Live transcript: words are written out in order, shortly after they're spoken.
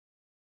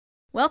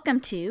Welcome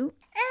to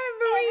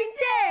Every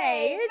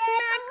Day is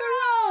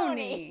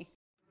Macaroni.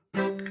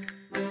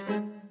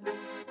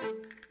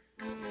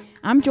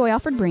 I'm Joy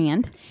Alfred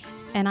Brand.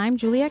 And I'm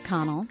Juliette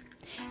Connell,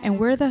 and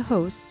we're the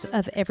hosts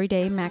of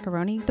Everyday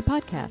Macaroni, the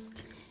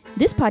podcast.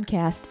 This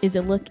podcast is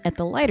a look at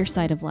the lighter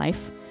side of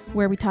life,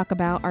 where we talk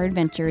about our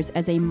adventures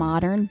as a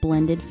modern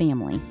blended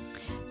family.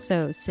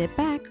 So sit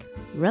back,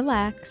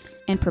 relax,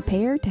 And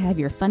prepare to have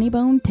your funny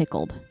bone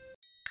tickled.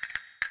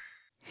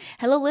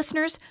 Hello,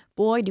 listeners.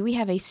 Boy, do we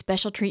have a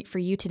special treat for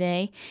you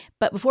today.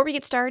 But before we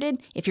get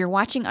started, if you're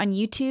watching on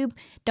YouTube,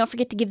 don't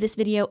forget to give this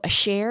video a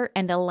share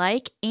and a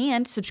like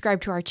and subscribe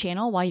to our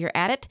channel while you're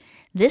at it.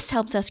 This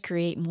helps us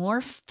create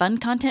more fun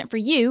content for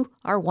you,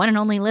 our one and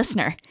only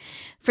listener.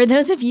 For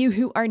those of you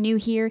who are new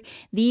here,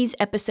 these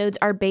episodes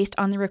are based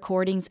on the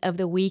recordings of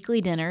the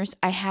weekly dinners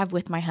I have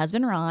with my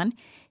husband, Ron,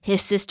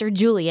 his sister,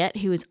 Juliette,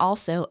 who is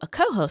also a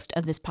co-host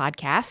of this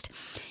podcast,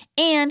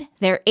 and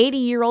their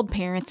 80-year-old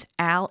parents,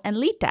 Al and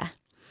Lita.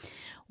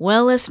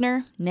 Well,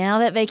 listener, now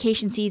that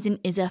vacation season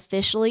is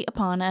officially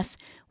upon us,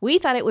 we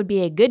thought it would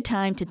be a good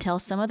time to tell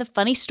some of the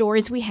funny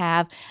stories we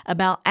have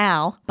about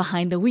Al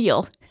behind the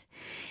wheel.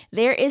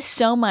 There is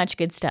so much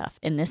good stuff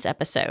in this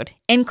episode,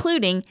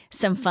 including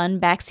some fun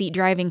backseat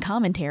driving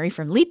commentary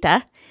from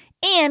Lita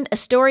and a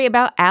story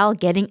about Al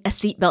getting a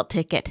seatbelt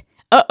ticket.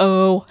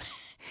 Uh-oh.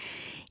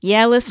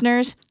 Yeah,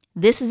 listeners,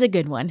 this is a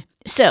good one.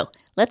 So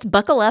let's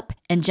buckle up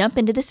and jump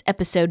into this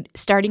episode,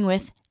 starting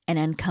with an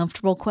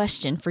uncomfortable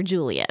question for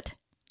Juliette.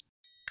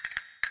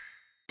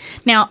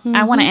 Now,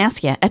 I want to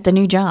ask you, at the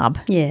new job,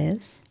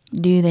 Yes.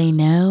 do they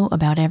know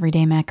about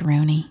Everyday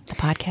Macaroni, the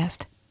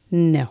podcast?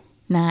 No.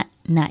 Not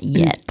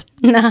yet.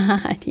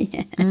 Not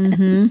yet.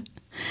 Mm-hmm.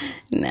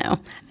 No.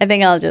 I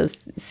think I'll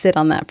just sit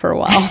on that for a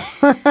while.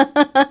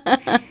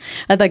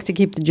 I'd like to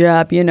keep the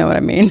job, you know what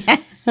I mean.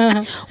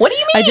 What do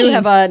you mean? I do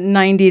have a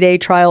 90-day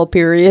trial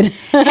period.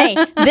 Hey,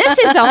 this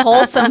is a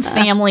wholesome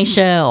family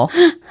show.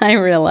 I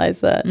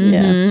realize that,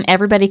 yeah.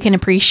 Everybody can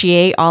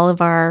appreciate all of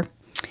our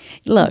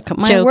Look,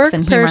 my jokes work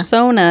and humor.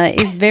 persona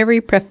is very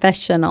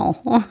professional.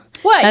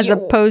 What? As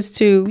opposed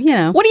to,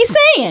 What are you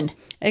saying?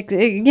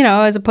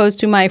 As opposed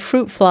to my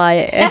fruit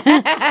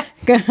fly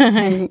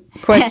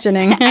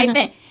questioning.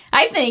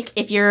 I think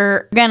if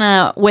you're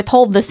gonna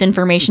withhold this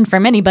information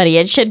from anybody,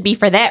 it should be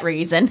for that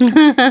reason.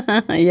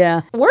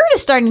 Yeah. Word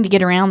is starting to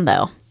get around,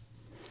 though.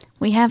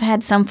 We have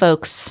had some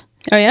folks.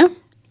 Oh, yeah?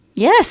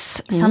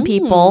 Yes, some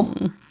people.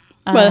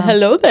 Well,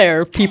 hello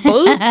there,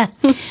 people.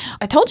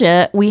 I told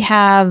you we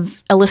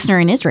have a listener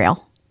in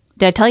Israel.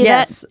 Did I tell you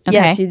that? Okay.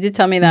 Yes, you did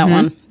tell me that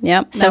one.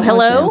 Yep. So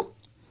hello,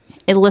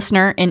 a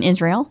listener in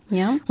Israel.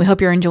 Yeah. We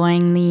hope you're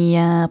enjoying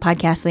the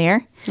podcast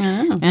there.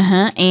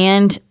 Oh.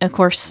 And, of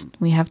course,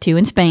 we have two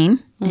in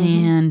Spain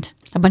and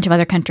a bunch of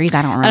other countries.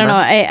 I don't remember.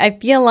 I don't know. I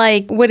feel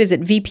like, what is it,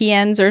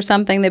 VPNs or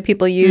something that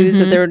people use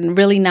that they're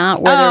really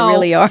not where they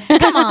really are.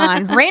 Come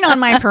on, rain on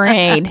my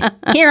parade.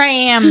 Here I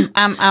am.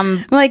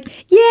 I'm like,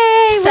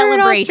 yay, celebrating.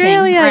 we're in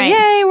Australia. Right.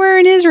 Yay, we're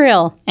in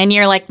Israel. And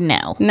you're like,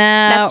 no.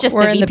 That's just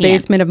we're the in the VPN.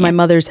 basement of my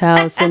mother's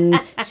house in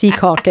Sea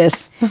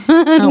Caucus.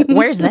 Oh,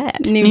 where's that?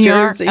 New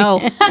Jersey.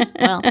 Oh,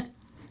 well.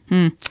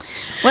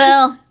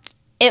 Well,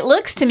 it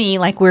looks to me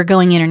like we're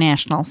going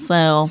international,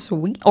 so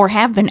Sweet. Or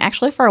have been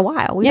actually for a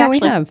while. We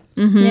have.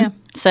 Yeah.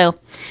 So,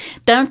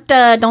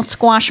 don't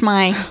squash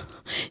my.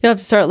 You'll have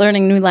to start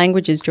learning new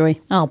languages, Joy.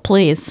 Oh,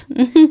 please.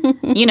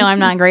 I'm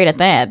not great at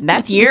that.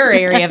 That's your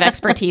area of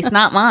expertise,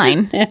 not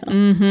mine.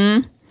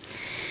 Yeah.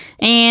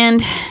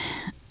 And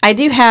I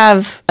do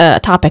have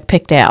a topic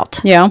picked out.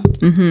 Yeah.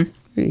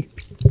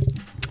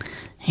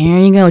 Here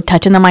you go,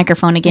 touching the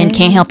microphone again.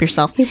 Can't help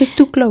yourself. It was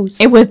too close.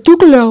 It was too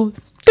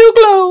close. Too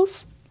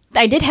close.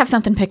 I did have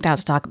something picked out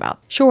to talk about.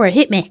 Sure,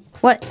 hit me.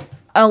 What?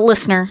 A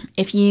listener,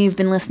 if you've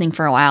been listening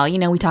for a while,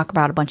 we talk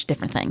about a bunch of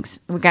different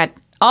things.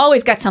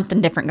 Always got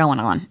something different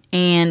going on.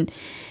 And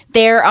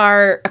there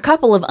are a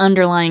couple of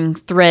underlying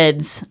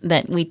threads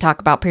that we talk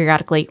about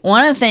periodically.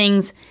 One of the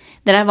things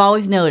that I've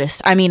always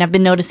noticed, I've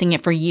been noticing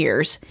it for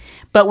years,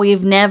 but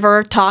we've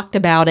never talked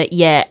about it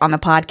yet on the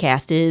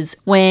podcast, is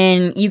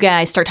when you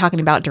guys start talking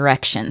about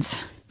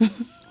directions.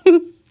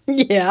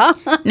 Yeah.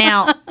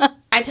 Now,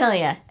 I tell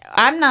you,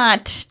 I'm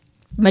not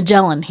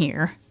Magellan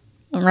here,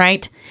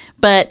 right?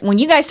 But when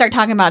you guys start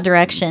talking about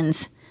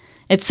directions,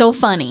 it's so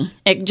funny.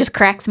 It just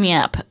cracks me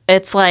up.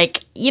 It's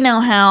like,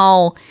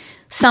 how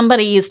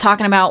somebody is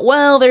talking about,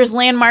 well, there's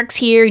landmarks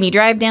here, and you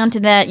drive down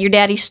to your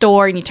daddy's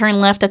store, and you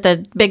turn left at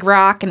the big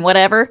rock and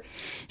whatever.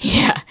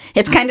 Yeah,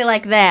 it's kind of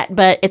like that,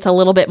 but it's a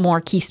little bit more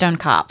Keystone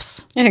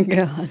Cops. Oh,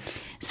 God.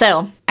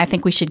 So I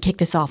think we should kick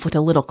this off with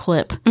a little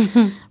clip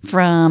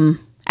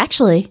from,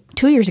 actually,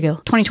 2 years ago,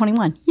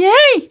 2021.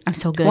 Yay! I'm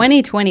so good.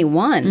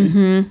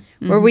 2021?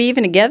 Were we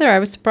even together? I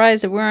was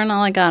surprised that we weren't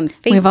like on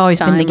FaceTime. We've always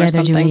been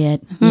together,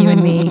 Juliette. You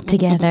and me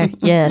together.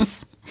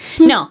 Yes.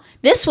 No,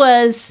 this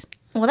was,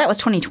 that was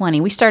 2020.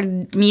 We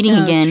started meeting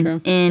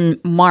again in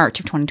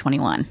March of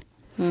 2021.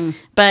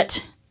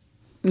 But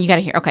you got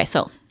to hear. Okay,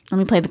 so let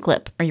me play the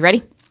clip. Are you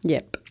ready?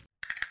 Yep.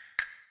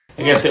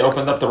 I guess they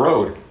opened up the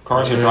road.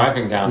 Cars are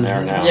driving down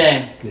there now.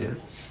 Yeah.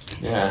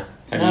 Yeah.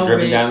 Have you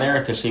driven down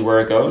there to see where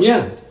it goes?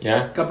 Yeah.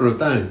 Yeah? A couple of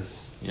times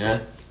Yeah.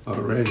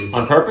 already.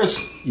 On purpose?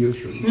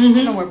 Usually. I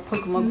don't know where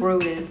Pocomoke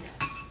Road is.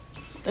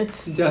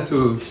 It's Just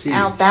to see.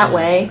 out that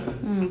way.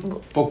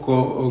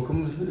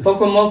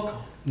 Pocomoke.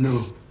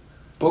 No.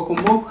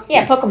 Pocomoke?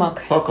 Yeah,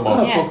 Pocomoke. Pocomoke.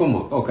 Oh, Yeah.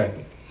 Pocomoke. Okay.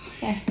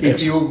 Yeah.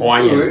 If you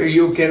Hawaiian.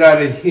 you get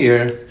out of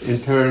here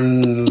and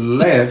turn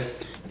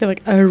left, They're like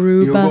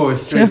you go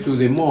Aruba. straight to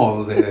the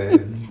mall,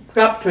 the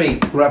Crabtree.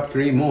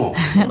 Crabtree Mall.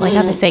 Like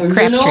how they say You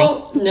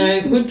Crabtree.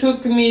 know, who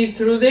took me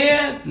through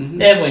there?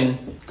 Edwin.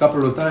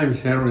 Couple of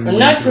times, Aaron. And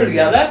naturally,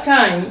 at that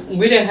time,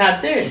 we didn't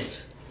have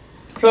this.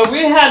 So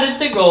we had it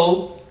to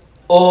go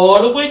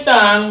all the way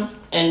down,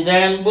 and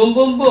then boom,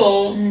 boom,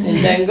 boom, and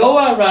then go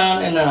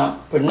around and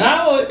up. But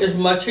now it's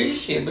much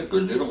easier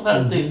because you don't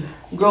have to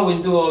go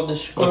and do all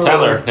this. Well,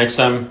 tell her next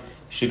time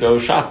she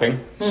goes shopping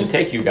to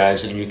take you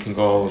guys, and you can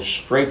go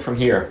straight from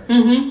here,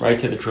 right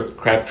to the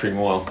Crabtree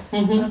Mall.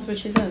 That's what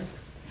she does.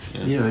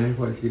 Yeah, that's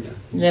what she does.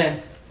 Yeah.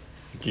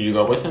 Do you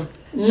go with him?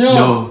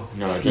 No.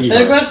 No, She-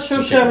 just It was so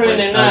you take a Sharon break.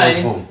 and I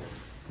I. go home.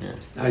 Yeah.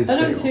 I stay I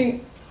don't home.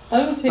 think I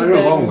don't that-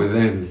 go with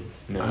them.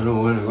 No. I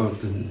don't want to go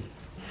to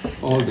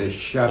all the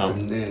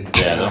shopping there.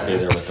 Yeah, they'll be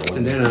there with the And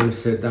women. then I'm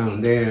sit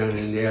down there,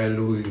 and there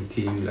Louis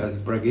T. Las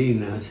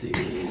Braguinas, y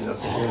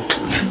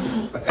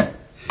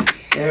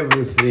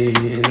everything,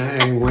 and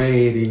I'm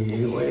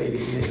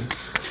waiting.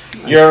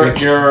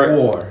 You're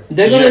War.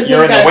 They're gonna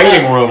you're in think the I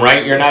waiting room,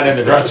 right? You're not in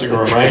the dressing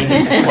room, right?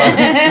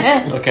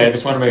 Okay, I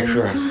just want to make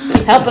sure.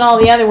 Helping all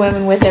the other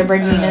women with their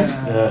Briginas.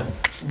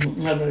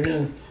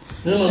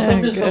 You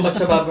don't think so much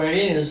about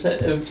Marines.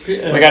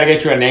 We got to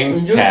get you a name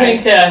You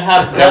tag. think I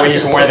have That way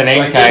you can wear the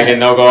name like tag this?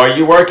 and they'll go,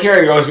 you work here?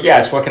 He goes,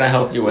 yes, what can I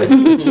help you with?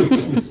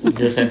 You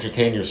just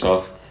entertain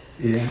yourself.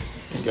 Yeah.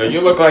 You go,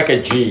 you look like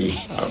a G.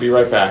 I'll be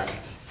right back.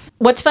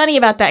 What's funny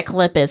about that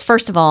clip is,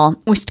 first of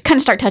all, we kind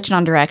of start touching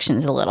on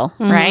directions a little,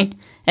 right?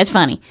 It's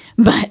funny.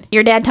 But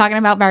your dad talking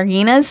about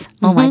Barginas?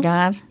 Oh, my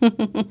God.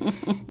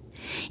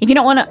 If you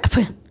don't want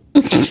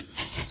to...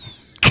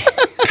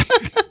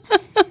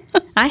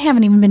 I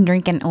haven't even been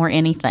drinking or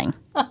anything,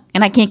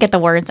 and I can't get the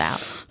words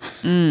out.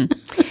 If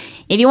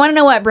you want to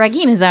know what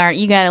Braginas are,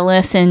 you got to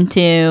listen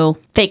to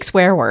Fake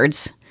Swear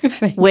Words,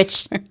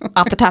 which,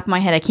 off the top of my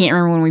head, I can't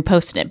remember when we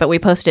posted it, but we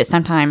posted it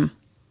sometime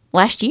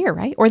last year,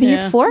 right? Or the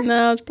year before?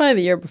 No, it's probably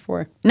the year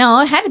before. No,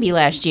 it had to be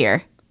last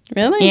year.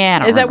 Really? Yeah, I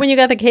don't Is that remember. when you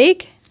got the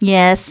cake?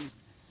 Yes.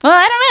 Well,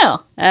 I don't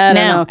know. I don't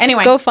No. know.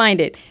 Anyway. Go find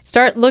it.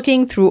 Start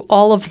looking through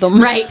all of them.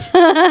 Right.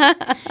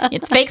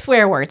 It's fake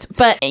swear words.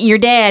 But your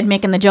dad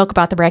making the joke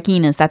about the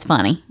Braginas, that's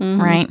funny,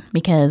 right?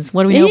 Because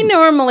what do we know? He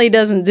normally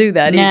doesn't do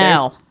that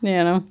No. either.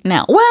 You know?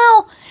 No.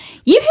 Well,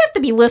 you have to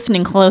be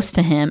listening close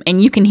to him,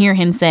 and you can hear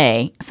him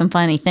say some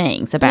funny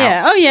things about...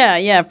 Yeah. Oh, yeah.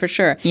 Yeah, for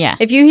sure. Yeah.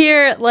 If you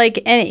hear,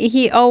 like, and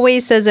he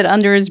always says it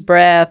under his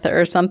breath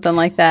or something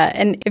like that.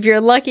 And if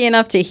you're lucky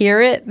enough to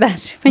hear it,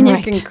 that's when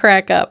Right. you can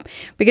crack up.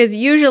 Because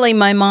usually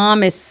my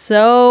mom is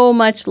so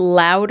much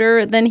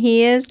louder than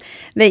he is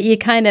that you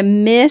kind of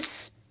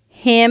miss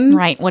him.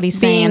 Right, what he's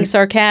being saying.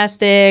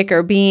 sarcastic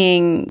or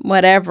being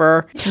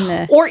whatever.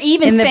 Or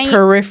even in saying... the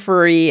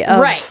periphery of...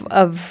 Right.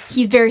 of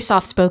He's very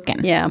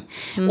soft-spoken. yeah.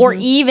 Or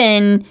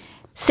even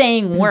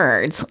saying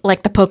words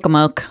like the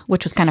Pocomoke,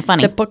 which was kind of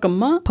funny. The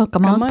Pocomoke.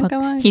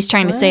 Pocomoke. He's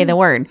trying to say the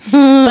word.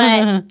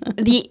 But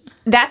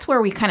that's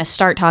where we kind of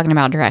start talking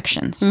about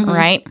directions,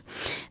 right?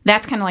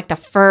 That's kind of like the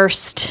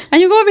first...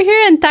 And you go over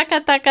here and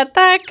taka taka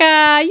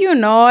taka, you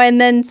know,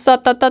 and then sa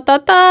ta ta ta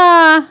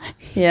ta.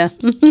 Yeah.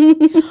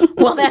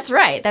 Well, that's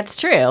right. That's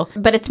true.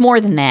 But it's more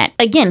than that.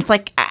 Again, it's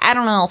like, I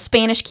don't know,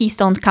 Spanish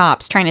Keystone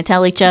cops trying to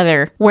tell each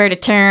other where to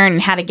turn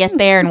and how to get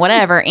there and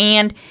whatever.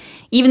 And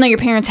even though your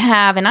parents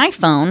have an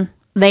iPhone,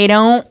 they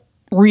don't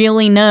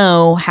really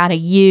know how to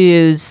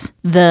use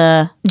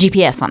the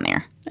GPS on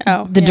there.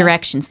 Oh, The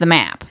directions, the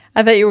map.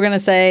 I thought you were going to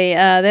say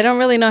they don't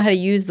really know how to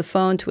use the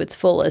phone to its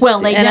fullest. Well,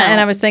 they and don't. And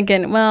I was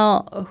thinking,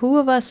 well, who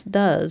of us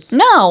does?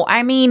 No,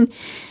 I mean...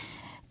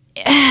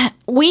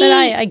 But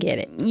I get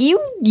it. You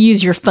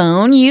use your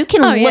phone. You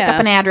can look yeah. up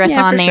an address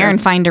Yeah, on for there sure.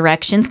 and find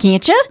directions,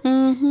 can't you?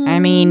 Mm-hmm. I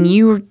mean,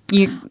 you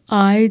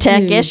I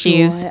tech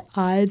issues.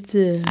 I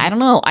do. I don't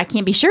know. I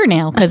can't be sure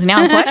now because now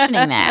I'm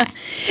questioning that.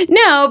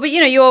 No, but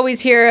you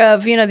always hear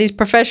of, these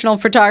professional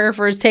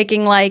photographers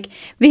taking like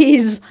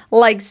these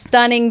like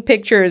stunning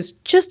pictures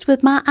just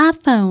with my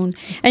iPhone.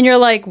 And you're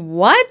like,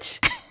 what?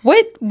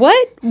 What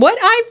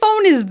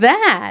iPhone is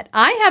that?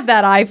 I have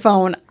that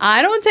iPhone.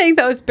 I don't take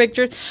those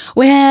pictures.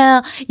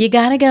 Well, you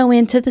got to go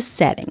into the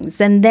settings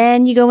and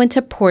then you go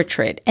into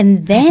portrait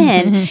and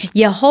then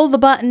you hold the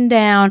button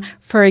down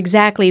for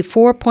exactly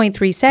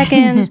 4.3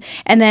 seconds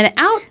and then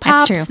out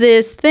That's true. pops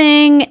this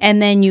thing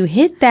and then you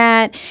hit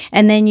that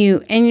and then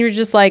you're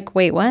just like,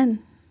 wait, what?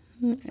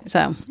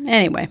 So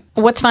anyway.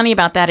 What's funny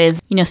about that is,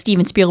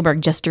 Steven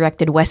Spielberg just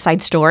directed West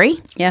Side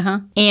Story. Yeah, huh?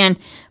 And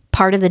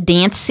part of the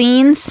dance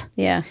scenes,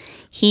 Yeah.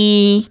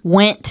 he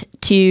went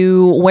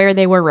to where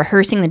they were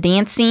rehearsing the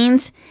dance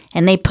scenes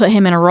and they put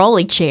him in a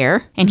rolly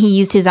chair and he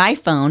used his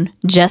iPhone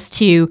just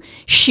to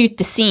shoot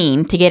the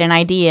scene to get an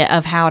idea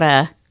of how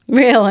to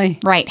Really?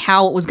 Right,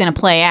 how it was going to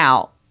play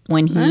out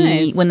when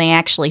Nice. when they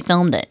actually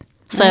filmed it.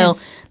 So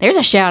Nice. there's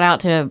a shout out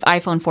to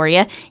iPhone for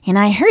you. And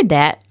I heard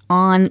that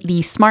on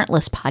the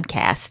Smartless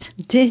podcast,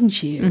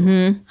 Did you?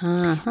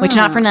 Mm-hmm. which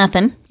not for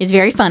nothing is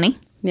very funny.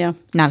 Yeah.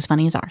 Not as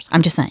funny as ours.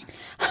 I'm just saying.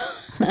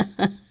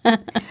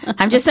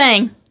 I'm just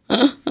saying.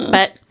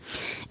 But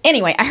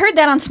anyway, I heard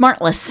that on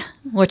Smartless,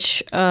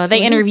 which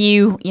they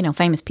interview,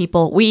 famous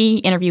people. We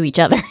interview each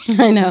other.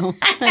 I know.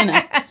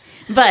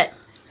 But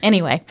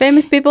anyway,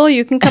 Famous people,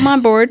 you can come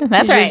on board.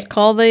 That's You right. Just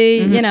call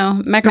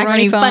the,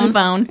 macaroni phone. fun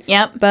phone.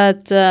 Yep.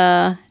 But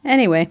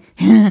anyway,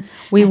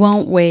 we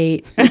won't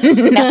wait. No,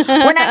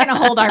 we're not going to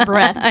hold our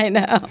breath. I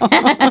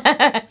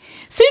know.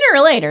 Sooner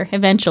or later,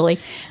 eventually.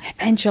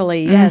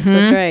 Eventually, yes,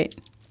 that's right.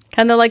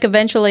 Kind of like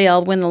eventually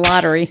I'll win the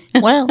lottery.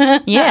 Well,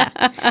 yeah.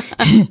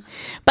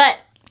 But,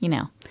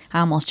 I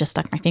almost just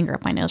stuck my finger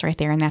up my nose right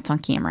there, and that's on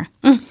camera.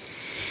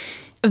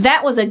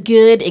 That was a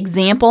good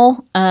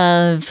example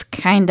of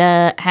kind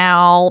of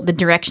how the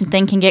direction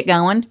thing can get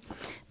going.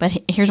 But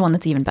here's one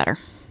that's even better.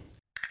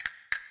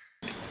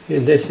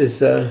 And this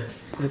is,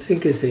 I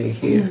think it's in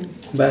here,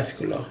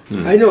 vascular.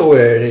 I know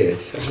where it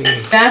is. I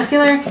mean,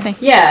 Vascular?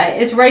 Yeah,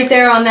 it's right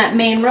there on that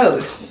main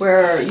road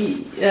where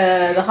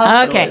the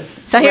hospital Okay, is.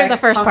 so here's the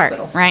Rex first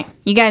Hospital. part, right?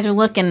 You guys are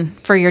looking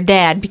for your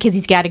dad because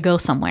he's got to go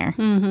somewhere.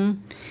 Mm-hmm.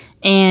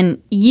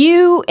 And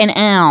you and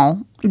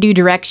Al do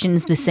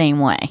directions the same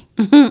way,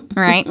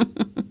 right?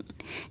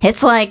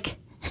 It's like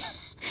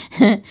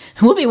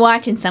we'll be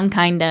watching some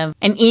kind of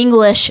an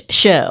English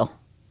show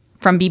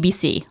from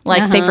BBC.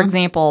 Like, say, for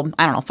example,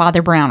 I don't know,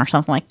 Father Brown or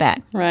something like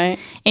that. Right.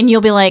 And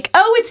you'll be like,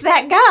 oh, it's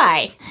that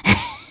guy.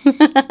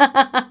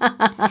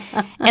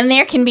 And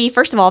there can be,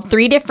 first of all,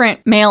 3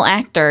 different male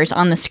actors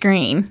on the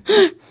screen.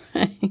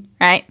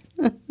 Right?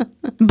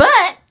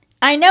 But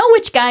I know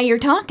which guy you're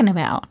talking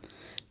about.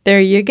 There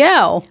you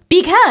go.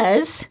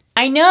 Because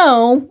I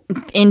know,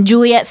 in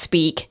Juliet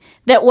speak,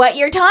 that what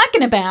you're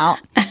talking about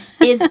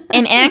is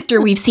an actor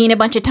we've seen a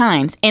bunch of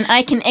times. And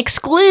I can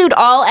exclude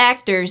all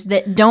actors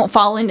that don't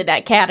fall into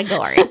that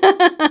category.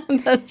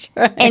 That's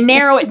right. And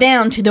narrow it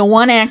down to the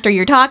one actor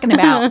you're talking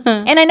about.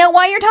 And I know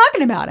why you're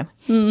talking about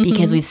him.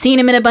 Because we've seen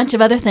him in a bunch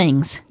of other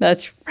things.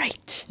 That's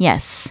right.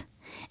 Yes.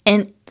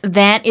 And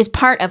that is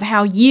part of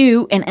how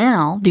you and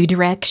Al do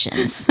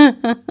directions.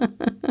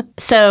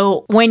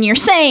 So when you're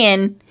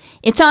saying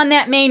it's on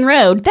that main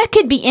road, that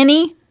could be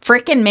any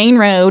frickin' main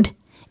road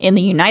in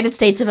the United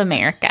States of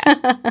America.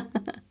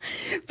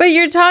 But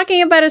you're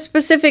talking about a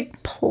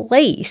specific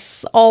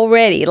place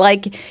already.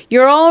 Like,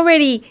 you're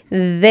already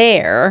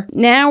there.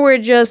 Now we're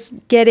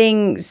just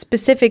getting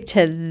specific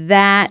to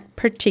that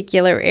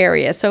particular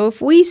area. So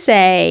if we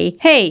say,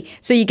 hey,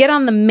 so you get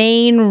on the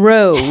main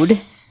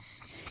road,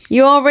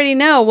 you already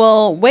know,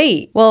 well,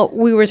 wait. Well,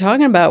 we were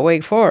talking about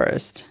Wake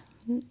Forest.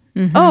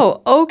 Mm-hmm.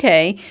 Oh,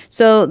 okay.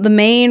 So the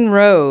main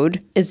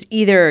road is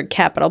either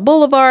Capitol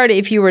Boulevard,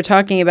 if you were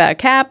talking about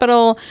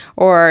Capitol,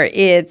 or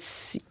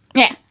it's...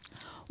 Yeah.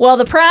 Well,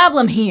 the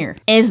problem here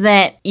is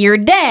that your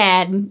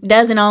dad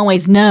doesn't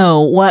always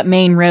know what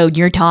main road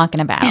you're talking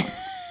about.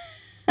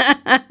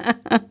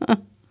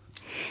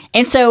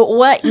 And so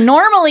what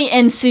normally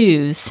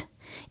ensues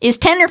is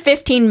 10 or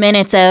 15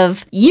 minutes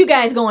of you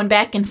guys going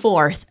back and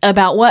forth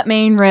about what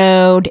main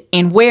road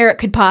and where it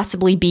could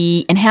possibly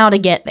be and how to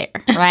get there,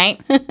 right?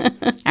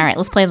 All right,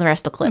 let's play the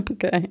rest of the clip.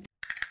 Okay.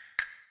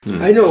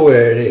 I know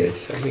where it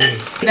is. I mean,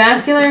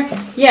 Vascular?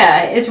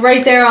 Yeah, it's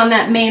right there on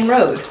that main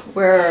road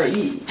where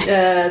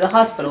the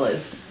hospital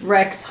is.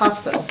 Rex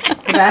Hospital.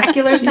 The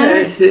Vascular yeah, Center?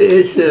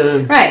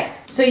 it's Right.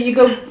 So you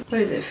go, what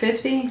is it,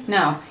 50?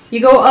 No. You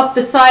go up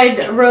the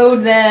side road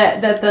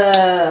that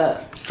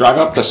the... Drive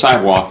up the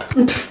sidewalk.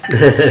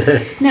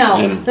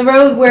 No, the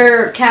road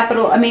where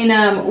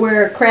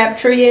where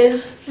Crabtree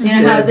is. You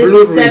know how this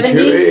Blue is 70?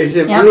 Ridge. It's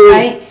a Yeah, Blue,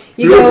 Right?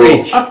 You Blue go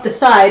Ridge. up the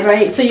side,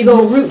 right? So you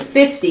go Route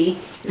 50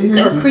 or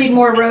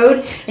Creedmoor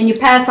Road, and you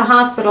pass the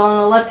hospital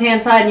on the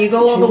left-hand side, and you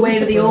go all the way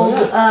to the old,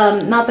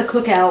 not the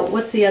Cookout.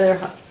 What's the other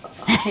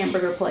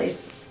hamburger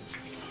place?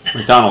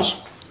 McDonald's.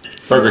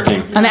 Burger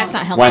King. And that's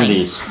not helping.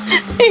 Wendy's.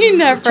 He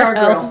never Char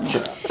Grill.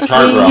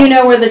 Char Grill. You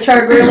know where the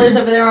Char Grill is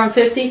over there on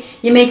 50?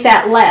 You make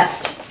that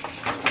left,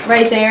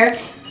 right there.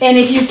 And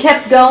if you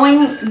kept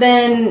going,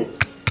 then,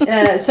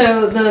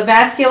 so the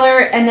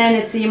vascular, and then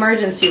it's the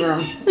emergency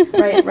room,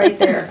 right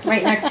there,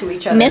 right next to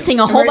each other. Missing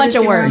a whole bunch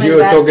of Emergency room words. and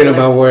You're talking vascular.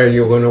 about where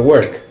you're going to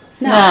work.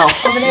 No,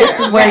 over there. This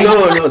is where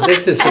No,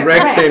 this is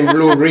Rex and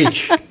Blue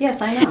Ridge.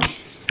 Yes, I know.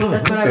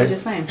 That's what I was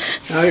just saying.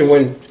 I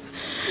went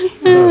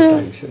a lot of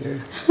times in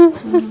there.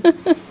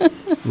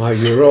 My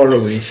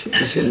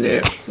urologist is in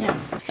there.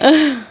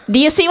 Yeah. Do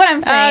you see what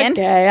I'm saying?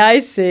 Okay, I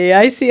see.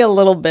 I see a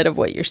little bit of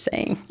what you're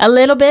saying. A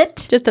little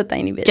bit? Just a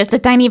tiny bit. Just a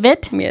tiny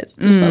bit? Yes,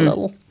 just a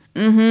little.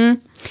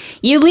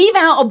 You leave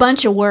out a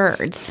bunch of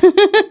words.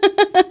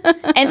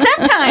 And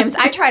sometimes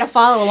I try to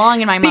follow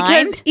along in my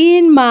mind. Because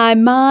in my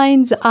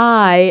mind's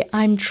eye,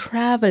 I'm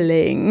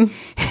traveling.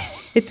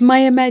 It's my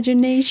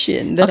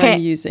imagination that Okay.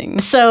 I'm using.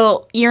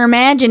 So you're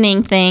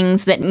imagining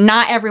things that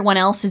not everyone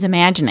else is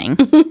imagining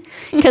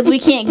because we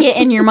can't get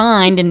in your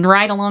mind and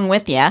ride along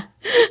with you.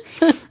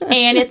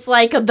 And it's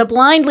like the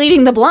blind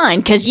leading the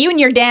blind because you and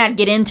your dad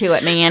get into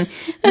it, man.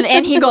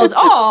 And he goes,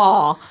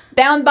 oh,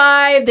 down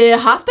by the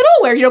hospital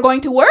where you're going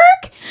to work?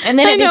 And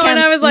then I know, and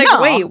I was like,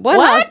 no, wait, what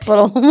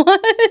hospital?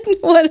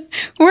 What?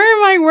 Where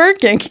am I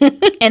working?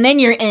 And then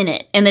you're in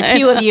it. And the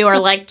two of you are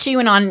like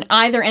chewing on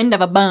either end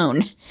of a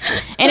bone.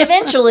 And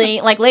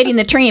eventually, like Lady and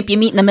the Tramp, you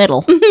meet in the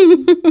middle.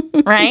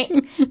 Right?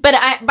 But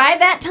by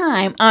that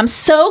time, I'm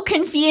so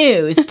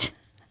confused.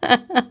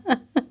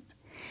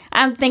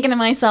 I'm thinking to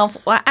myself,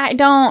 well, I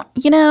don't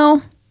get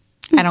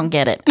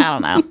it. I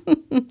don't know.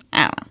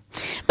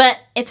 But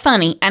it's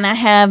funny, and I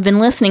have been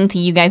listening to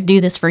you guys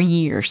do this for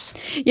years.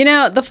 You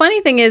know, the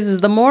funny thing is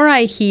the more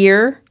I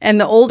hear and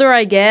the older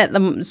I get,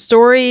 the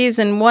stories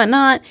and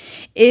whatnot,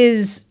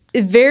 is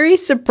very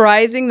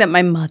surprising that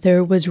my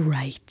mother was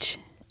right.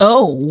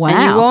 Oh, wow.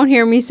 And you won't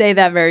hear me say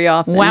that very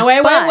often. Wow,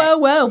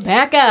 whoa.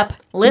 Back up.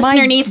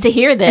 Listener needs to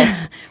hear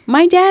this.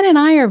 My dad and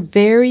I are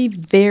very,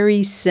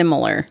 very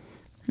similar.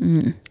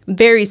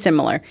 Very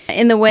similar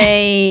in the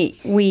way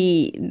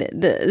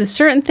the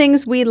certain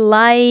things we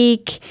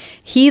like.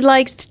 He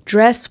likes to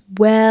dress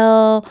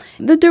well.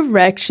 The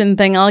direction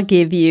thing I'll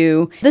give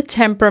you. The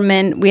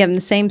temperament. We have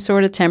the same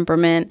sort of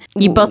temperament.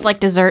 You both like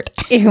dessert.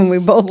 We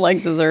both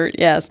like dessert,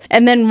 yes.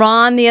 And then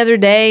Ron the other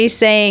day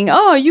saying,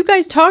 oh, you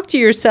guys talk to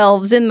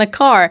yourselves in the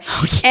car.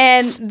 Oh, yes.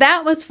 And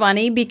that was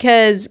funny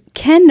because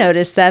Ken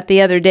noticed that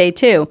the other day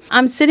too.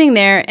 I'm sitting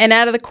there and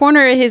out of the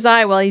corner of his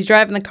eye while he's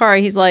driving the car,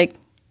 he's like,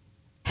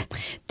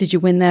 did you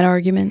win that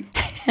argument?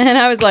 And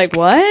I was like,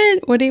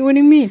 what? What do you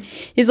mean?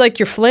 He's like,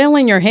 you're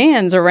flailing your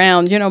hands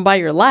around, by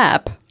your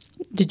lap.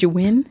 Did you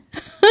win?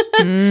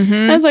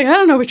 I was like, I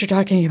don't know what you're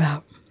talking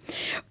about.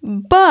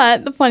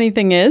 But the funny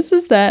thing is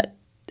that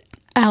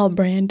Al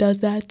Brand does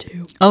that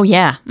too. Oh,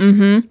 yeah.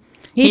 Mm-hmm.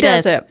 He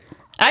does it.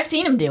 I've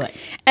seen him do it.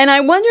 And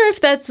I wonder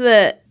if that's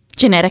the...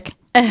 Genetic.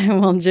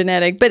 Well,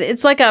 genetic, but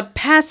it's like a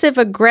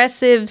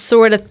passive-aggressive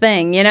sort of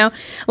thing,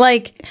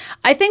 Like,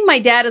 I think my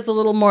dad is a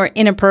little more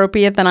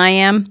inappropriate than I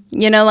am.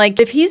 Like,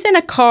 if he's in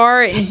a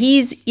car and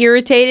he's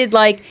irritated,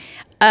 like,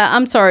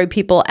 I'm sorry,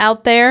 people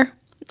out there,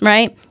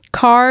 right?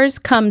 Cars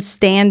come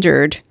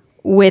standard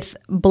with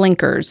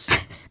blinkers.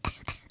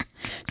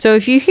 So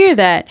if you hear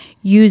that,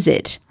 use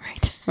it.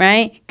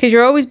 Right? Because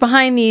you're always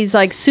behind these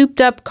like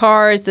souped up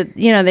cars that,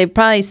 they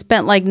probably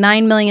spent like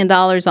 $9 million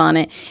on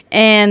it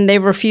and they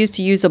refuse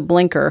to use a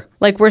blinker.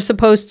 Like we're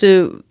supposed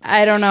to,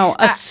 I don't know,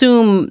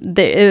 assume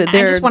they're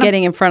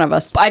getting in front of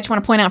us. I just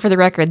want to point out for the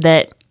record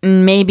that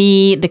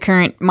maybe the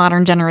current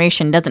modern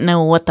generation doesn't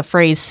know what the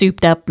phrase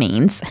souped up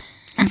means.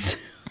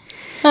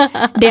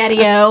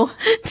 Daddy-o.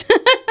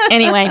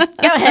 Anyway,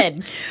 go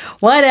ahead.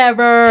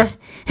 Whatever.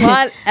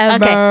 Okay,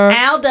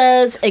 Al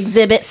does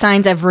exhibit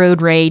signs of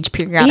road rage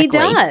periodically. He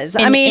does.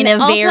 In a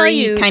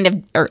very kind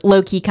of or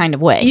low-key kind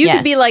of way. You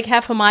could be like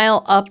half a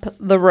mile up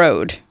the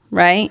road,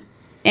 right?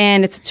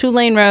 And it's a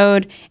 2-lane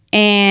road,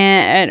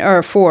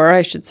 or 4,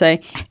 I should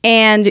say.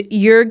 And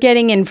you're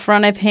getting in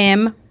front of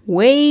him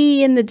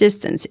way in the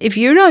distance. If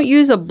you don't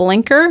use a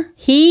blinker,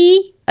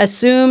 he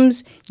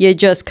assumes you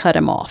just cut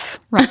him off.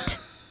 Right.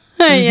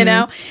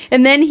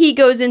 And then he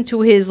goes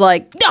into his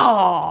like,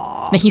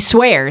 oh, he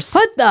swears.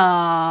 What the,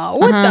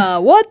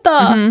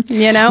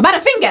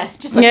 Butterfinger.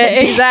 Just like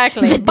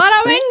exactly.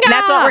 Butterfinger.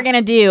 That's what we're going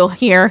to do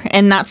here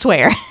and not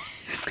swear.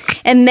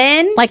 And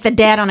then, like the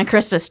dad on A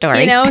Christmas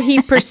Story.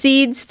 He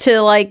proceeds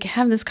to like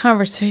have this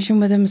conversation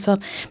with himself,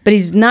 but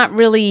he's not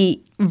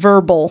really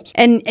verbal.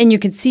 And you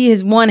can see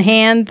his one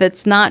hand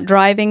that's not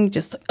driving,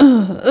 just like,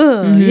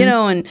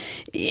 and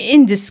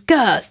in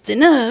disgust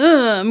and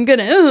I'm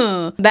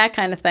gonna, that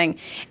kind of thing.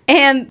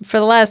 And for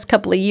the last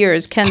couple of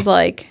years, Ken's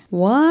like,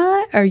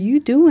 what are you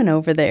doing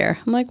over there?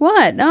 I'm like,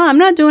 what? No, I'm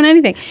not doing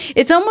anything.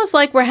 It's almost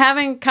like we're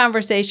having a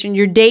conversation,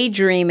 you're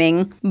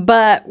daydreaming,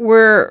 but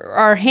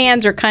our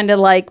hands are kind of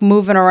like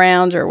moving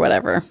around or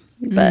whatever.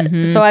 But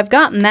so I've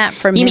gotten that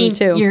from him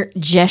too. You're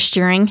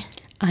gesturing?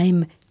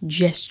 I'm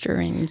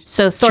gesturing.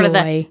 So sort of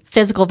the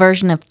physical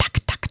version of taka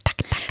taka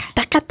taka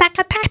taka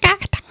taka taka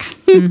taka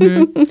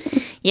taka.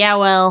 Yeah,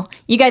 well,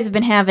 you guys have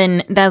been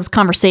having those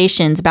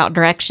conversations about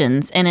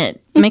directions, and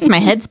it makes my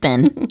head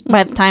spin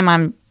by the time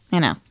I'm,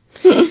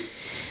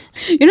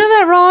 You know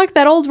that rock,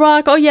 that old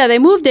rock? Oh, yeah, they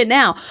moved it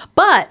now.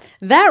 But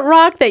that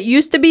rock that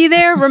used to be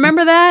there,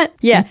 remember that?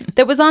 Yeah,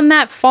 that was on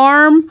that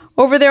farm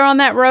over there on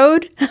that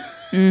road.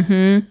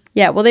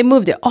 Yeah, well, they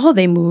moved it. Oh,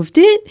 they moved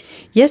it?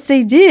 Yes,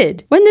 they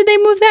did. When did they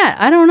move that?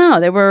 I don't know.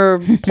 They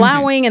were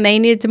plowing and they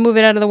needed to move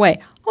it out of the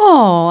way.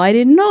 Oh, I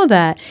didn't know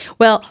that.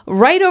 Well,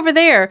 right over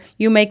there,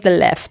 you make the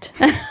left.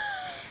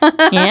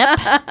 Yep.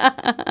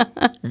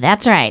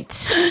 That's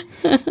right.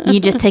 You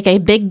just take a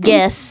big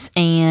guess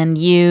and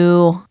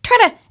you try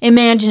to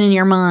imagine in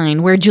your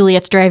mind where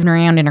Juliet's driving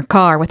around in her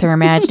car with her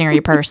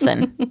imaginary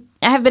person.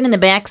 I have been in the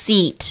back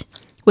seat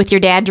with your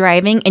dad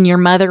driving and your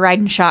mother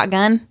riding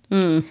shotgun.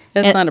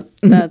 That's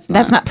not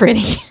not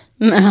pretty.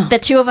 No. The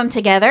two of them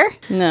together?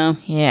 No.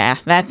 Yeah,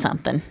 that's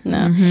something.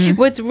 No.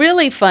 What's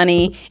really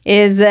funny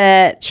is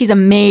that She's a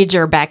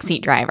major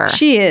backseat driver.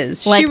 she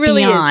is. Like she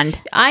really beyond.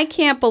 is. I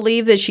can't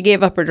believe that she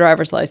gave up her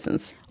driver's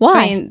license. Why?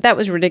 I mean, that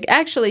was ridiculous.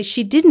 Actually,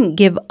 she didn't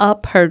give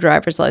up her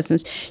driver's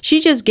license. She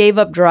just gave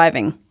up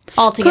driving.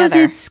 Altogether. Because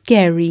it's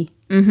scary.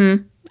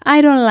 Mm-hmm. I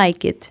don't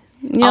like it.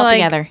 You're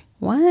Altogether. Like,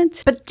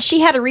 what? But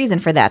she had a reason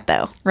for that,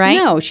 though, right?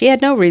 No, she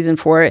had no reason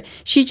for it.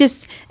 She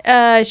just,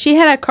 she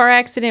had a car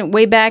accident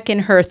way back in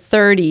her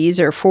 30s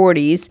or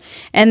 40s,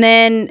 and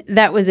then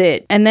that was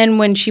it. And then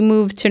when she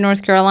moved to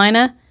North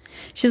Carolina,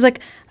 she's like,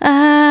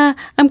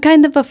 I'm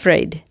kind of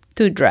afraid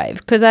to drive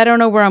because I don't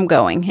know where I'm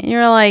going. And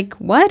you're like,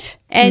 what?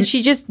 And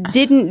she just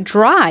didn't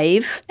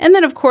drive. And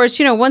then, of course,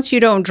 you know, once you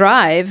don't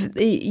drive,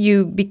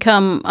 you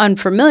become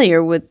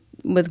unfamiliar with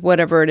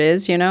whatever it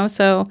is, you know?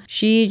 So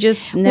she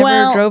just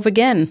never drove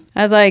again.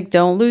 I was like,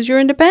 don't lose your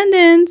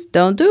independence.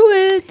 Don't do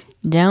it.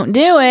 Don't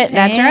do it.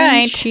 That's And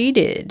right. She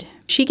did.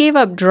 She gave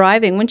up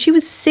driving when she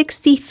was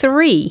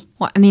 63.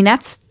 Well, I mean,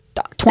 that's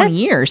 20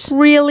 That's years.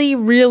 Really,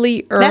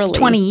 really early. That's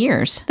 20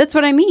 years. That's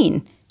what I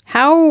mean.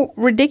 How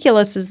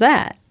ridiculous is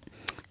that?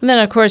 And then,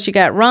 of course, you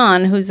got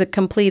Ron, who's the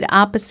complete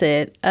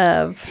opposite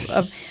of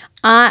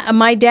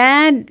my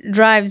dad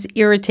drives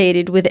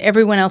irritated with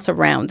everyone else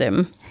around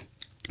him.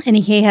 And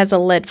he has a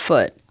lead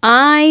foot.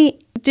 I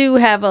do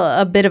have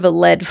a bit of a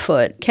lead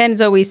foot.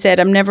 Ken's always said,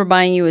 I'm never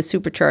buying you a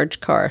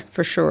supercharged car,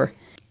 for sure.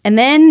 And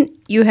then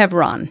you have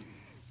Ron,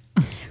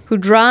 who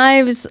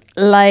drives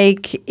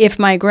like if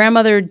my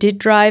grandmother did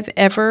drive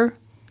ever,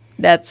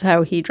 that's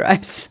how he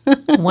drives.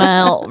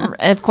 Well,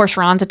 of course,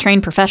 Ron's a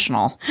trained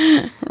professional.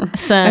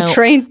 So A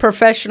trained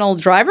professional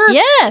driver?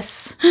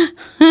 yes.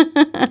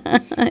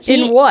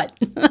 In what?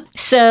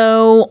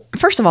 So,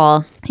 first of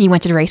all, he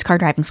went to race car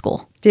driving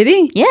school. Did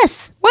he?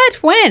 Yes. What?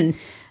 When?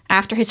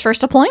 After his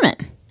first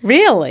deployment,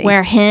 Really?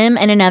 where him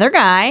and another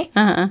guy,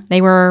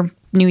 they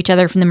knew each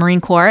other from the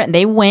Marine Corps. And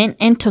they went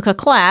and took a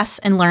class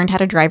and learned how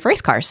to drive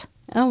race cars.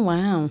 Oh,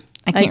 wow.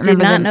 I can't did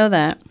remember not the- know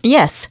that.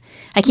 Yes.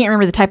 I can't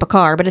remember the type of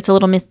car, but it's a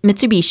little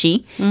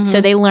Mitsubishi. So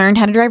they learned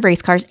how to drive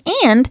race cars.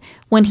 And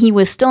when he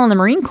was still in the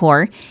Marine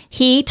Corps,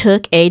 he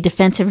took a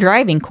defensive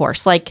driving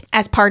course, like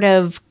as part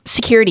of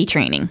security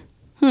training.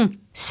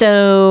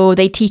 So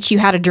they teach you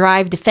how to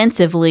drive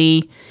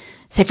defensively.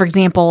 Say, for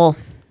example,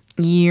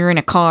 you're in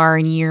a car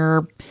and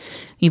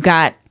you've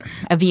got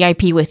a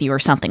VIP with you or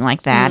something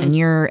like that, and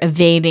you're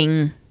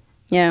evading,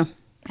 Yeah.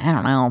 I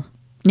don't know,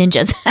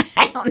 ninjas.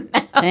 I don't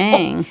know.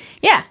 Dang.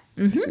 Yeah.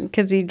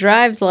 Because he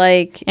drives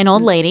like An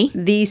old lady.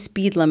 the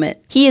speed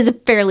limit. He is a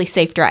fairly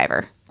safe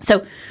driver.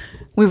 So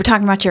we were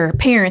talking about your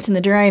parents and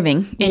the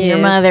driving and your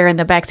Yes. mother and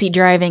the backseat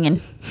driving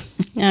and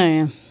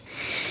Oh,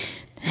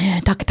 yeah.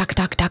 talk.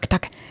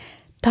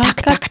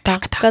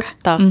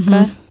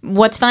 Taka.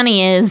 What's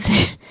funny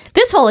is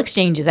this whole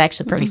exchange is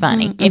actually pretty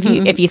funny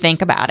if you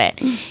think about it.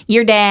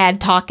 Your dad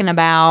talking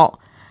about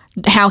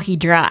how he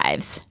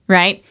drives,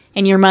 right?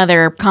 And your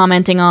mother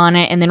commenting on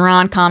it, and then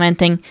Ron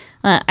commenting,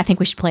 I think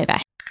we should play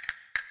that.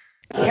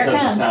 That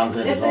doesn't sound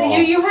good at all.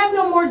 You have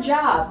no more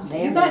jobs.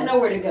 You got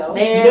nowhere to go.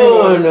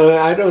 No,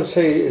 I don't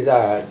say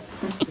that.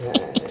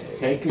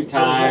 Take your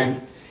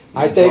time.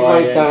 I take my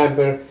Enjoy it. time,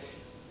 but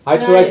I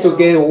try to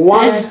get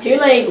one Too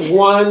late.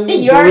 one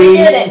You already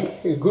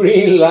did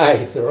green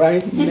light,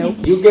 right? Nope.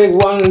 You get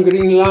one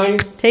green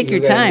light. Take you your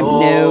get time. all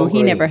No, he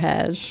green. never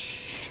has.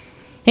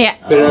 Yeah.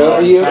 But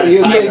it's kinda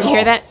you tight get Did you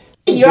hear that?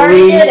 You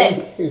already did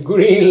it.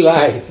 Green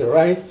light,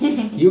 right?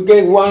 You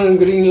get one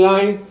green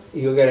light,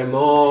 you get them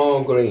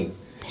all green.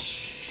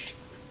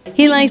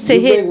 He likes to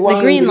You hit get the one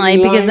green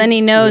light because then he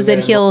line, knows you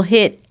that get he'll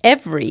hit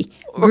every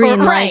green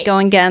light Right.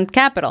 going down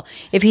Capitol.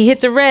 If he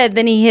hits a red,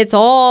 then he hits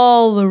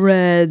all the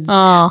reds.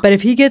 Oh. But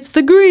if he gets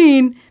the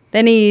green,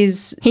 then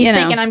he's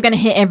Thinking I'm going to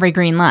hit every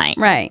green light.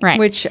 right. Right.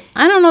 Which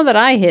I don't know that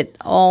I hit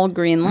all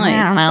green lights.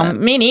 I don't know.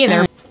 but- Me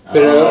neither. But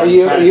It's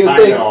kinda you tight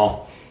take at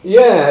all.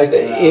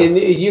 and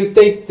you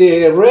take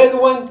the red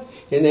one,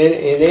 and then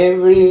in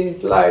every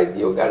light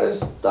you gotta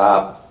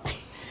stop.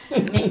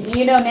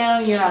 You don't know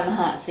you're on the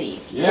hot seat.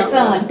 Yeah. It's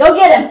on. Go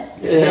get him.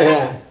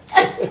 Yeah,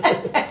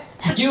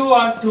 You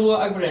are too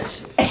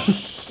aggressive.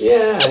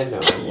 yeah, I know.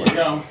 There you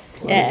go.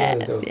 Yeah,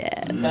 What are you gonna do?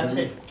 yeah. That's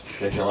it.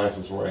 Take your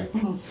license away.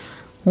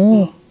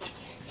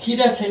 He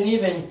doesn't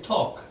even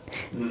talk.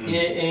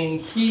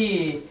 And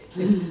he,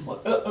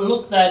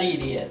 look that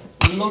idiot.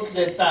 Look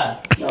at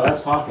that. No,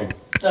 that's talking.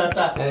 That's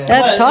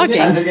talking.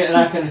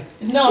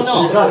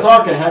 No. He's not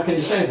talking. How can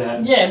he say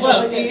that? Yeah,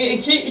 well,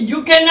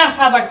 you cannot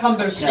have a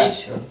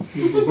conversation.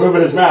 He's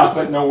moving his mouth,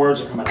 but no words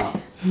are coming out.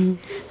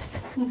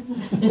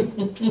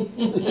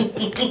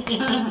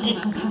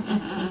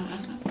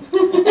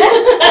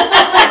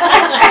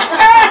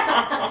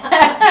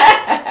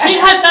 He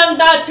has done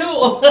that too.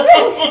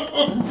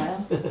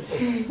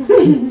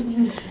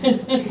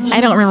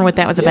 I don't remember what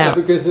that was Yeah, about.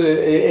 because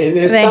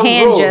The some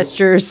hand roads,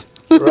 gestures.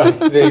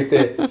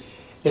 right?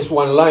 It's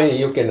one line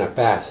you cannot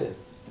pass it,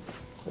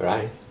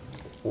 right?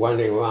 One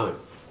and one,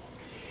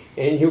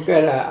 and you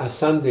got a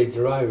Sunday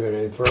driver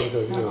in front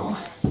of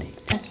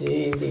you.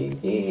 Chin,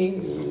 chin,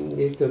 chin,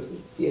 esto,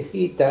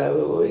 viejita,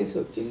 o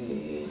eso,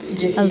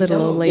 chin, A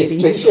little old lady.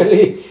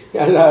 Especially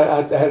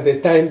at the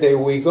time that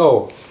we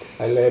go,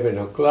 11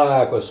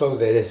 o'clock or so,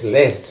 there is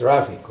less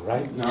traffic,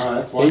 right? No,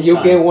 that's And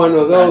you get one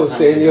of those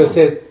and you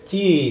said,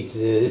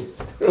 Jesus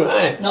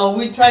Christ. No,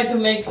 we try to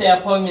make the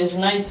appointments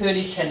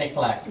 9:30, 10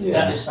 o'clock. Yeah.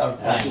 That is our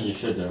That's what time. you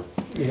should do.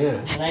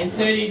 Yeah.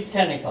 9:30,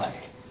 10 o'clock.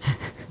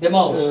 The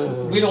most.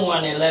 We don't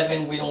want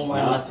 11, we don't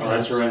want Well, nothing.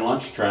 unless you're in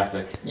lunch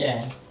traffic.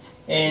 Yeah.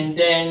 And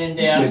then in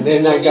the And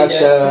afternoon, then I got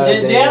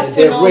the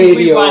afternoon, radio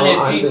we want it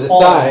onto the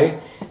before. side.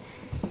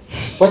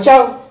 Watch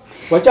out!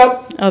 Watch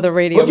out! Oh, the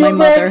radio. Put My your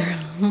mother. brakes.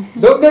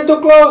 Don't get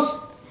too close.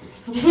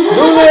 Do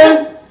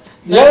this.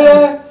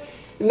 Yeah.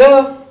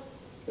 No.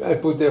 I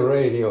put the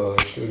radio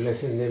to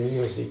listen to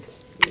music.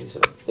 It's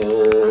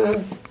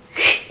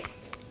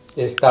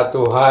está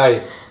too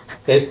high.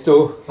 It's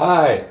too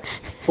high.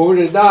 Put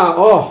it down.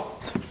 Oh,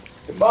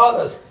 it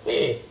bothers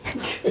me.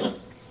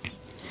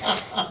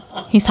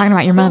 He's talking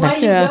about your mother. Why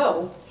do you Yeah.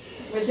 go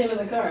with him in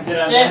the car? Get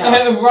out of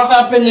the house. What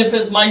happened if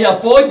it's my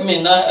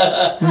appointment?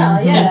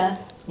 Well, yeah.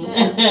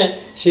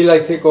 She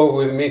likes to go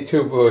with me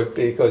too, but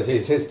because he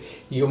says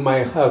you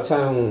might have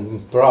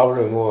some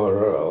problem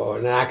or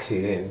an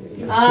accident.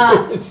 You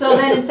know? So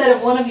then instead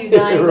of one of you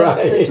dying,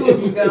 Right. the two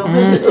of you go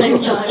at the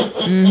same time.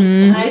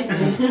 I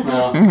see.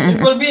 Well,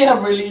 It will be a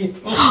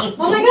relief. Oh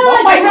my God,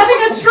 you're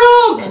having a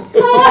stroke!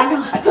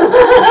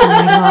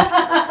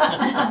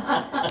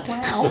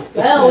 Wow.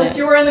 Well, at least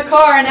you were in the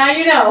car and now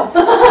you know.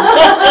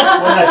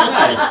 well, that's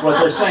nice. What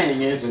they're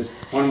saying is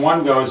when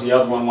one goes, the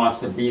other one wants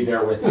to be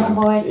there with them.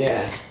 boy.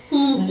 Yeah.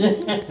 And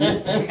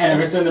if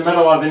it's in the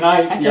middle of the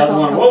night, the other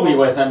one will be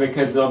with them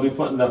because they'll be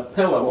putting the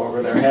pillow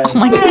over their head. Oh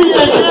my God.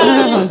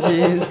 Oh,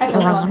 jeez. I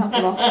feel so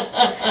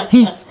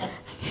uncomfortable.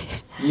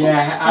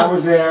 Yeah, I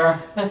was there.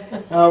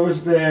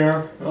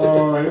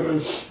 Oh, it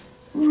was.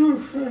 You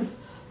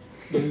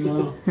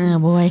know, Oh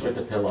boy. with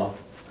the pillow.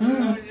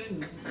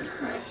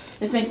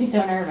 This makes me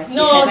so nervous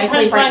No, because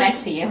I sleep right sometimes-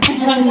 next to you.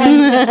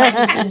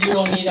 Sometimes you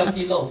don't need a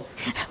pillow.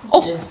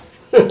 Oh. Yeah.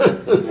 You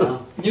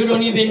know? You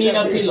don't even need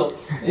a pillow.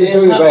 You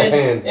do it by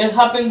hand. It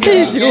happened.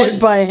 Please do it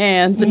by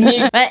hand.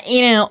 But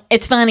you know,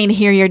 it's funny to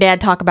hear your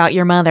dad talk about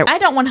your mother. I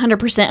don't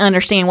 100%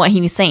 understand what he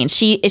was saying.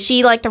 Is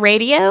she like the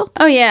radio?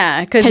 Oh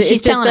yeah, because 'Cause it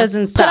she's just telling him,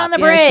 doesn't "Put stop. on the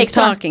You know, she's brakes,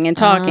 put on-" talking and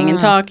talking and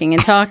talking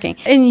and talking,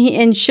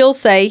 and she'll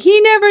say he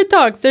never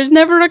talks. There's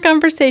never a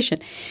conversation.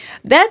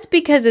 That's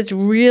because it's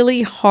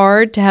really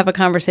hard to have a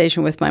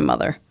conversation with my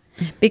mother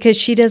because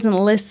she doesn't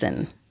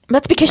listen.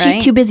 That's because Right?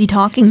 she's too busy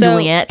talking, So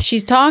Juliet.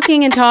 she's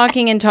talking and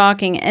talking and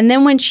talking, and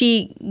then when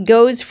she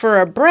goes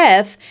for a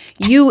breath,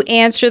 you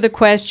answer the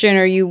question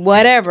or you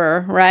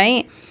whatever,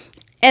 right?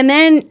 And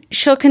then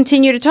she'll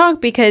continue to talk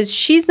because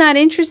she's not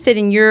interested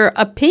in your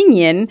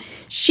opinion.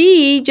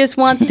 She just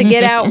wants to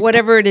get out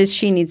whatever it is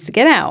she needs to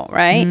get out,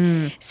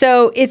 right?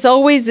 So it's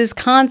always this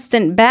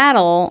constant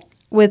battle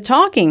with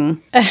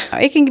talking.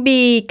 It can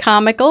be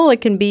comical,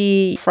 it can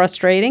be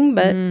frustrating,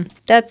 but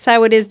that's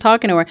how it is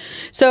talking to her.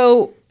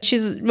 So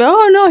she's,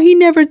 oh no, he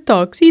never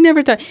talks. He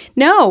never talks.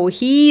 No,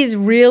 he's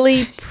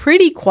really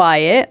pretty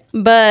quiet,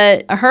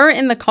 but her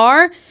in the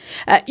car,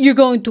 you're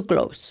going too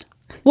close.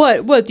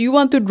 What? Do you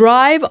want to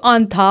drive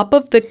on top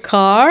of the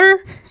car?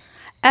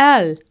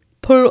 Al,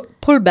 pull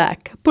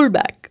back.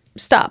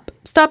 Stop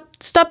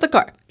the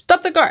car.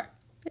 Stop the car.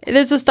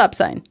 There's a stop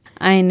sign.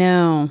 I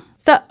know.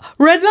 Stop.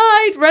 Red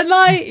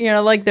light. You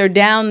know, like they're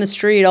down the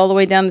street, all the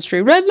way down the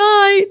street. Red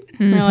light.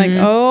 And you're like,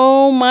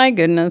 oh my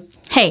goodness.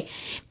 Hey,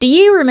 do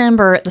you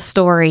remember the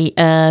story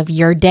of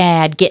your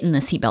dad getting the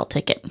seatbelt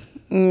ticket?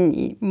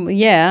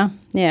 Yeah.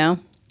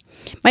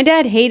 My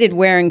dad hated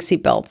wearing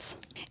seatbelts.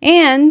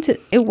 And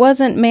it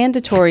wasn't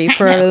mandatory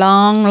for a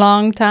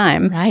long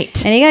time.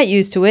 Right. And he got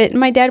used to it. And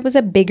my dad was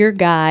a bigger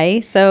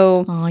guy.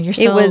 So Oh, you're it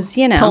so was,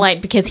 you know.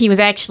 polite because he was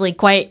actually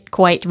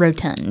quite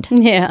rotund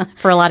Yeah.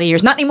 for a lot of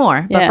years. Not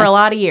anymore, but Yeah. for a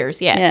lot of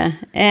years, yeah. Yeah.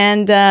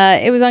 And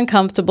it was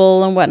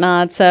uncomfortable and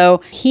whatnot.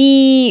 So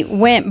he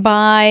went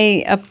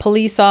by a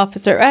police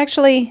officer.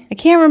 Actually, I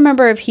can't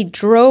remember if he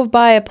drove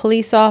by a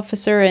police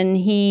officer and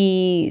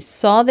he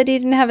saw that he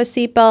didn't have a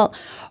seatbelt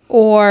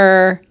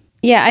or...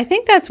 Yeah, I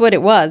think that's what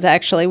it was,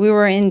 actually.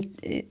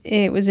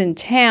 It was in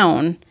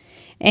town,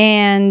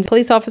 and the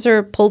police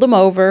officer pulled him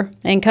over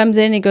and comes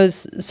in and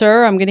goes,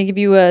 "Sir, I'm going to give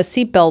you a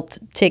seatbelt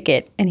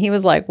ticket." And he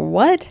was like,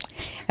 "What?"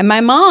 And my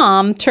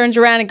mom turns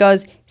around and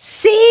goes,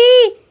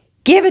 "See?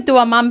 Give it to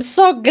him. I'm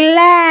so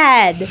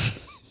glad.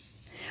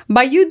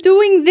 By you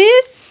doing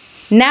this,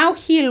 now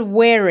he'll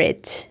wear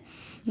it."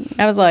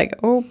 I was like,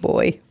 oh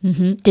boy.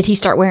 Did he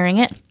start wearing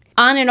it?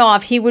 On and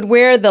off, he would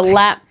wear the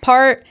lap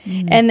part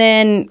and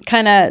then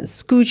kind of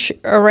scooch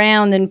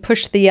around and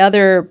push the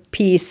other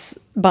piece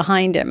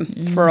behind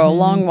him for a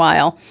long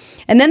while.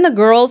 And then the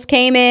girls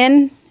came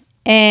in,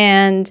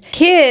 and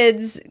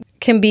kids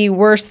can be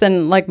worse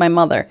than like my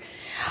mother.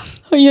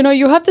 You know,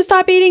 you have to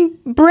stop eating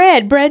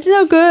bread. Bread's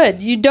no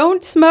good. You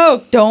don't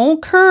smoke.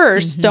 Don't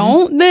curse.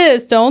 Don't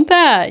this. Don't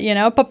that. You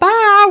know,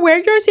 Papa, wear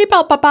your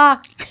seatbelt,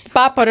 Papa.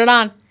 Papa, put it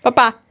on.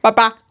 Papa,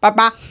 papa,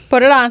 papa,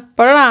 put it on,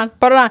 put it on,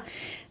 put it on.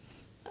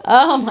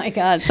 Oh my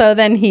God. So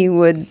then he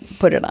would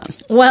put it on.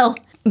 Well,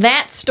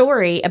 that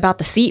story about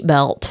the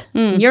seatbelt,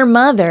 your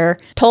mother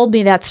told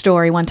me that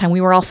story one time.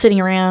 We were all sitting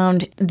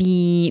around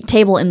the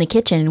table in the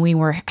kitchen and we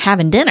were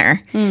having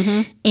dinner.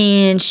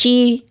 And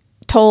she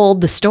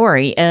told the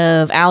story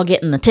of Al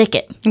getting the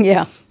ticket.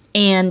 Yeah.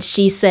 And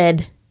she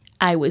said,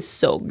 I was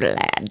so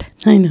glad.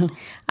 I know.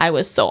 I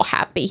was so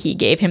happy he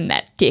gave him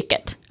that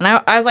ticket. And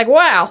I was like,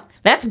 wow,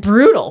 that's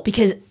brutal,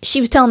 because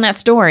she was telling that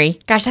story.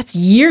 Gosh, that's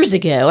years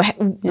ago.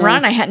 Ron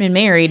and I hadn't been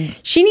married.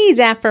 She needs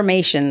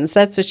affirmations.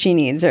 That's what she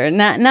needs. Or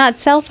not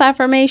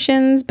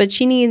self-affirmations, but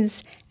she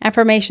needs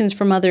affirmations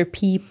from other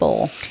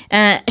people.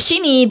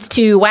 She needs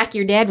to whack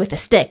your dad with a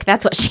stick.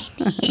 That's what she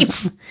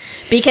needs.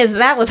 Because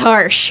that was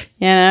harsh.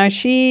 You know,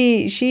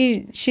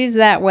 she's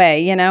that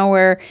way, you know,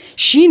 where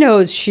she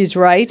knows she's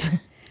right,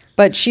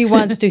 but she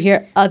wants to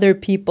hear other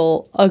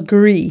people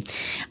agree.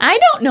 I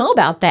don't know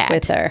about that.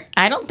 With her.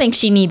 I don't think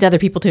she needs other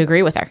people to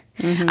agree with her.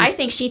 I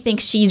think she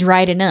thinks she's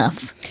right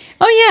enough.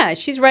 Oh, yeah,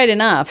 she's right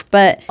enough,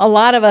 but a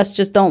lot of us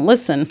just don't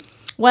listen.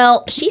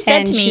 Well, she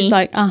said to me... she's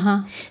like,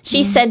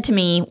 She said to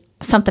me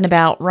something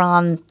about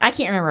Ron. I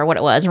can't remember what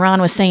it was.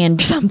 Ron was saying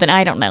something.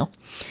 I don't know.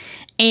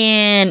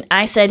 And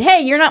I said, hey,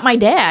 you're not my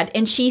dad.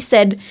 And she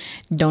said,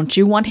 don't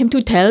you want him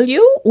to tell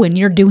you when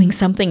you're doing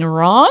something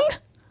wrong?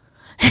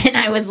 And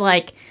I was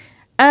like,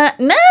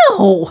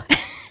 no,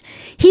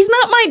 he's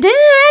not my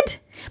dad,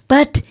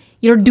 but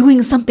you're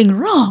doing something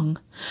wrong.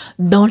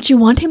 Don't you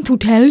want him to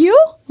tell you?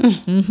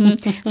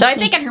 So I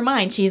think in her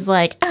mind, she's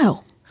like,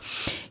 oh,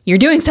 you're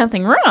doing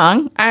something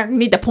wrong. I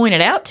need to point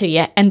it out to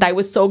you. And I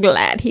was so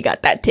glad he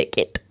got that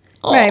ticket.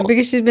 Oh. Right,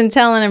 because she's been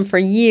telling him for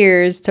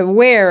years to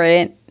wear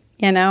it,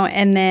 you know,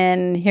 and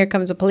then here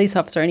comes a police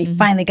officer and he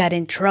finally got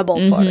in trouble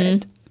for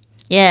it.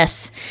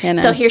 Yes. You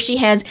know? So here she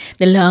has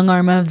the long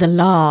arm of the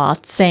law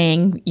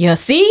saying, you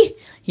see,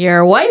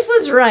 your wife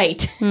was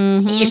right.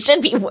 You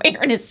should be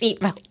wearing a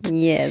seatbelt.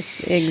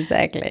 Yes,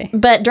 exactly.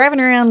 But driving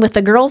around with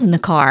the girls in the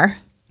car,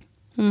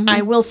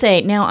 I will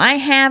say, now I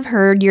have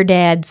heard your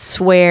dad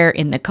swear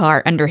in the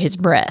car under his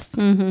breath.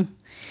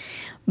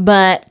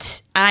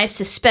 But I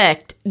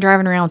suspect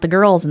driving around with the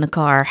girls in the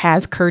car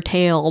has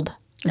curtailed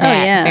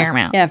that fair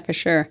amount. Yeah, for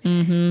sure.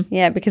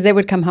 Yeah, because they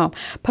would come home.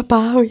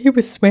 Papa, he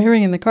was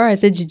swearing in the car. I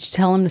said, did you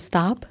tell him to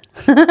stop?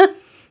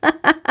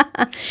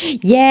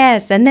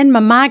 Yes, and then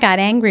Mama got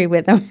angry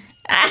with him.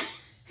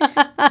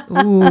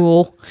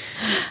 Ooh.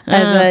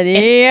 I said,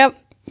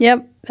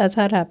 yep, that's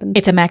how it happens.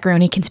 It's a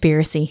macaroni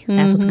conspiracy.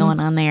 That's what's going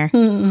on there.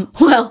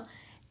 Well,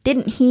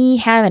 didn't he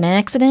have an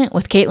accident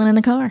with Caitlin in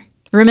the car?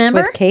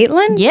 Remember? With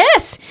Caitlin?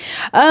 Yes.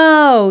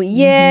 Oh,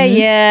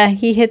 yeah.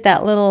 He hit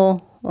that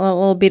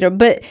little beater.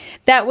 But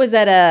that was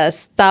at a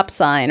stop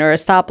sign or a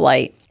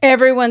stoplight.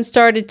 Everyone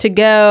started to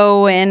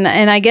go, and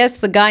I guess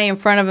the guy in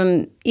front of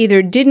him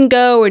either didn't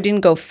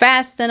go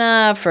fast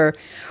enough,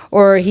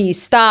 or he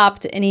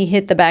stopped and he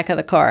hit the back of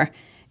the car.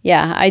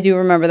 Yeah, I do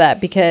remember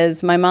that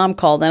because my mom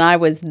called and I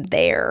was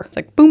there. It's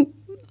like, boom.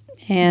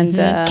 And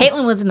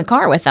Caitlin was in the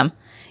car with them.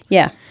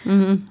 Yeah.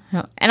 And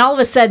all of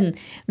a sudden,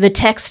 the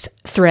text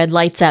thread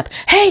lights up.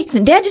 Hey,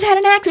 Dad just had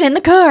an accident in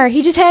the car. And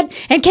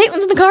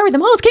Caitlin's in the car with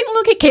him. Oh, is Caitlin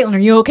okay? Caitlin, are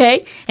you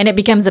okay? And it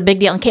becomes a big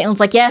deal. And Caitlin's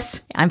like,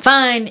 yes, I'm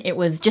fine. It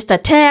was just a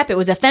tap. It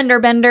was a fender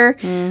bender,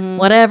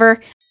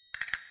 whatever.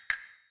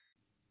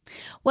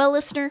 Well,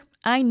 listener,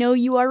 I know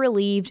you are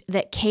relieved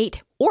that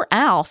Kate, or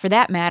Al for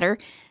that matter,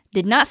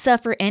 did not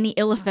suffer any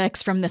ill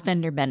effects from the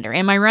fender bender.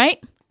 Am I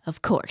right?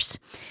 Of course.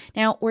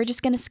 Now, we're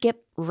just going to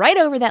skip right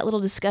over that little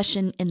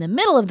discussion in the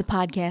middle of the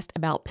podcast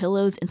about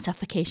pillows and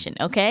suffocation,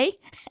 okay?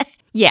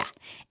 Yeah.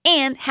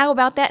 And how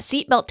about that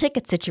seatbelt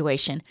ticket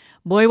situation?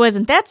 Boy,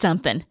 wasn't that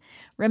something.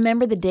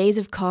 Remember the days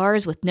of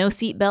cars with no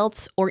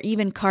seatbelts or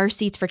even car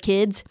seats for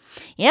kids?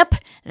 Yep,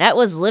 that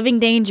was living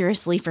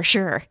dangerously for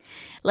sure.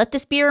 Let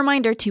this be a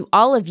reminder to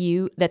all of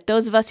you that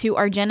those of us who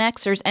are Gen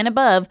Xers and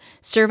above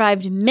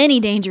survived many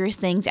dangerous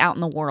things out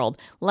in the world,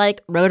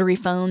 like rotary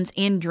phones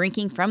and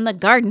drinking from the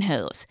garden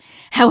hose.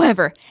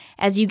 However,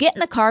 as you get in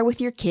the car with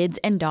your kids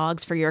and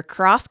dogs for your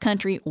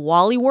cross-country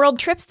Wally World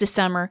trips this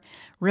summer,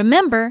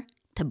 remember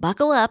to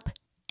buckle up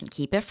and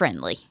keep it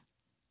friendly.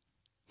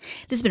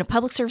 This has been a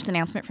public service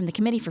announcement from the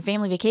Committee for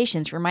Family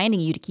Vacations reminding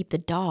you to keep the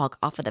dog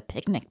off of the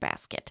picnic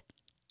basket.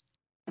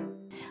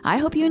 I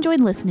hope you enjoyed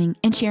listening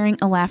and sharing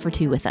a laugh or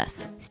two with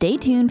us. Stay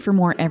tuned for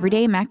more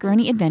Everyday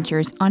Macaroni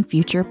adventures on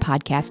future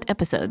podcast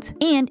episodes.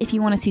 And if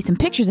you want to see some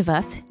pictures of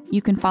us,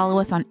 you can follow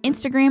us on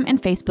Instagram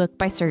and Facebook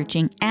by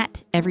searching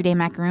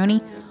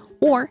 @EverydayMacaroni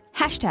or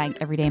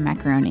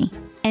 #EverydayMacaroni.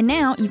 And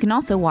now you can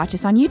also watch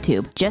us on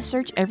YouTube. Just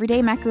search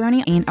Everyday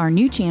Macaroni and our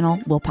new channel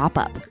will pop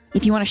up.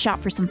 If you want to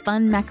shop for some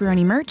fun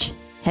macaroni merch,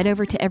 head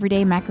over to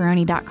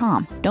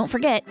everydaymacaroni.com. Don't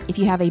forget, if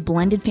you have a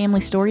blended family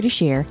story to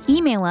share,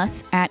 email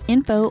us at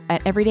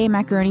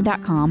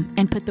info@everydaymacaroni.com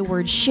and put the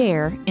word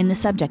share in the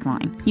subject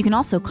line. You can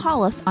also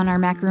call us on our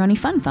Macaroni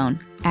Fun Phone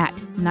at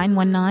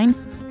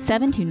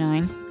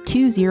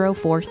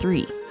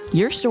 919-729-2043.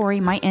 Your story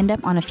might end up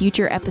on a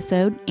future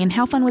episode, and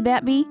how fun would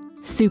that be?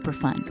 Super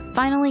fun.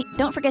 Finally,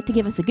 don't forget to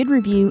give us a good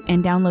review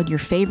and download your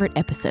favorite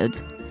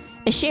episodes.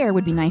 A share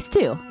would be nice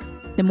too.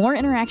 The more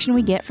interaction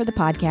we get for the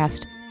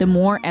podcast, the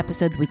more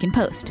episodes we can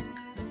post.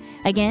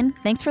 Again,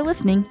 thanks for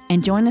listening,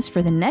 and join us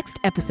for the next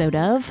episode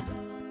of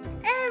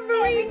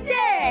Every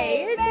day.